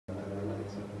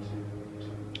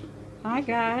Hi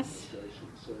guys,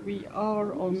 we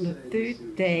are on the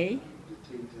third day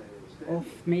of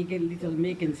little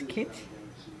Megan's kit,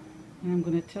 and I'm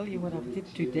going to tell you what I did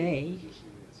today.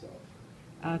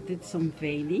 I did some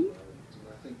veining.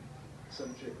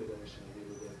 I'm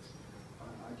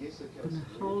going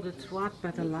to hold it right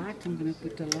by the light. I'm going to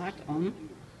put the light on.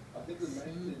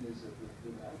 See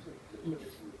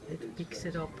if it picks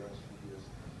it up.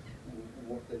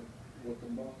 What the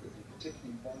market,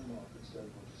 particularly bond markets, don't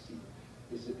want to see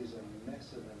is a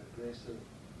massive and aggressive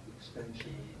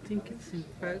expansion. I think it's in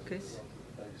focus.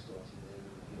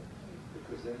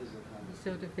 Because that is the kind of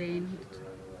so the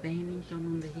veining done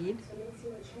on the head.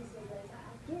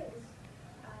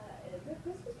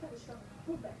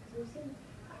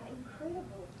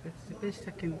 That's the best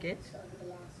I can get.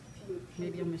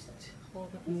 Maybe I must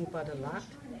hold it more by the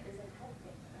light.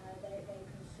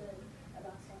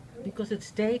 Because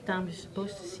it's daytime, you're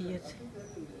supposed to see it.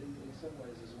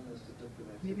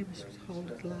 Maybe I should hold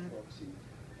it light.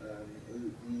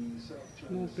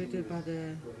 More better by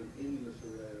the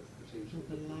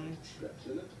light.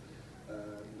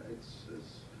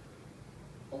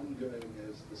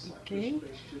 Okay,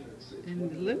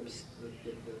 and the lips.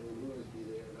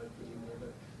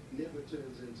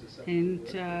 And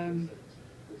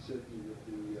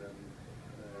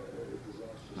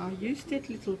I used that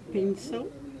little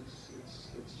pencil,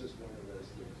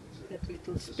 that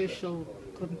little special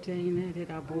container that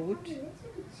I bought.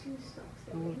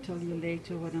 I will tell you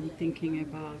later what I'm thinking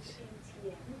about.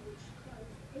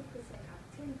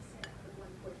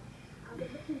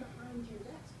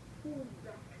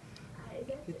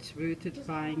 It's worth it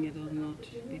buying it or not,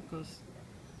 because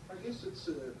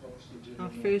I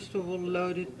first of all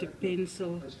loaded the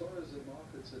pencil as far as the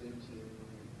markets at MTN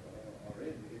are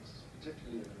in, it's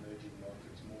particularly in emerging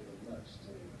markets more than most.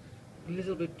 a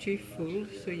little bit too full,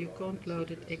 so you can't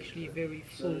load it actually very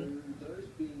full.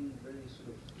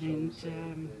 And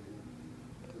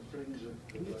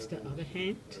that's the other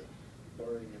hand.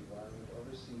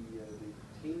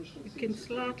 You can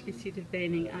slightly see the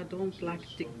veining. I don't like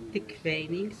thick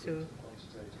veining, so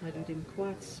I do them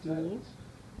quite small,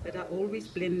 but I always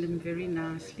blend them very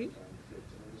nicely.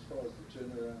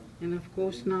 And of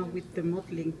course now with the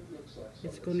modeling,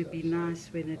 it's going to be nice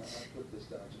when it's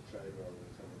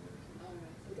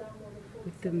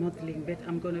with the modeling, but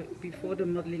before the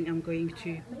modeling I'm going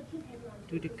to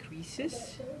do the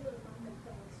creases.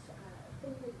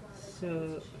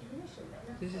 So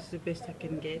this is the best I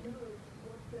can get.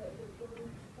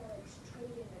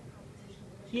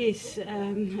 Yes,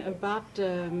 about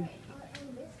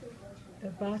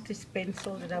this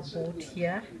pencil that I bought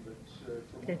here,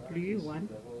 that blue one.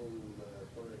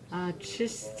 I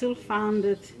just still found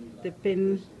it, the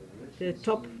pen, the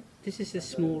top, this is the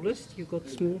smallest. You got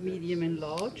small, medium and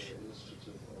large.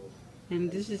 And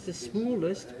this is the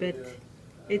smallest, but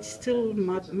it's still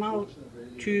mild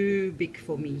too big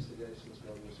for me.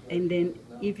 And then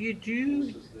if you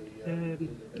do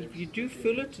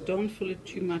fill it, don't fill it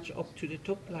too much up to the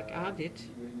top like I did.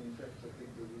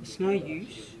 It's no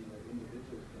use.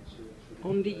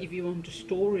 Only if you want to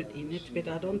store it in it, but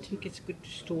I don't think it's good to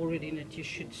store it in it. You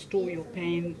should store your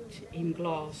paint in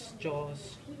glass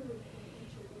jars.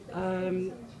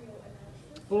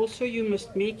 Also, you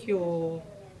must make your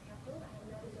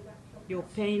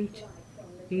paint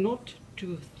not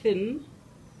too thin,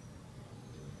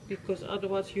 because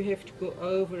otherwise you have to go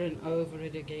over and over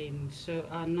it again. So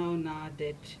I know now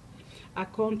that I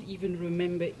can't even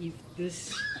remember if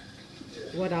this,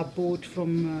 what I bought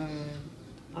from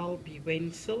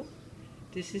REBORN.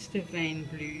 This is the vein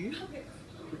blue,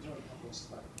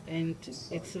 and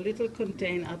it's a little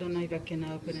container. I don't know if I can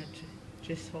open it.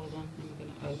 Just hold on, I'm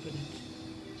going to open it.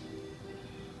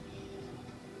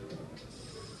 I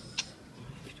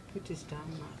have to put this down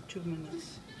now, 2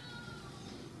 minutes.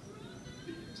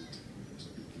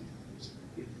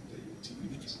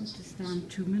 Put this down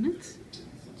 2 minutes.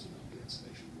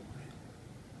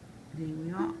 There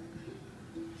we are.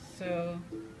 So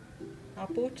I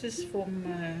bought this from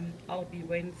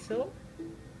REBORN in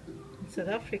South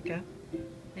Africa,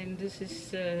 and this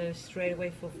is straight away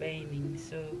for veining.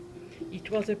 So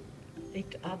it was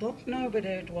I don't know whether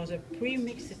it was a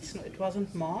pre-mixed. It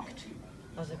wasn't marked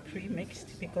as a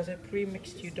pre-mixed, because a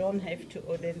pre-mixed you don't have to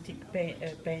authentic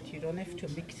paint, you don't have to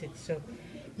mix it. So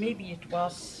maybe it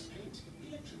was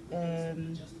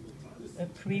a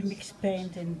pre-mixed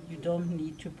paint and you don't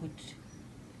need to put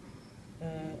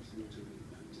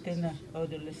thinner,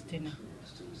 odorless thinner.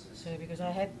 So because I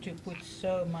had to put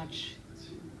so much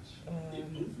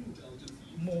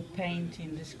more paint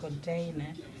in this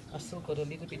container, I still got a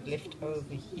little bit left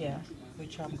over here,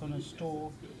 which I'm going to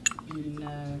store in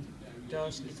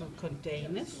those little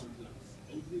containers.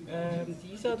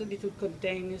 These are the little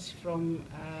containers from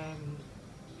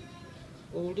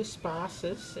all the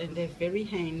spices, and they're very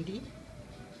handy.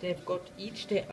 They've got each their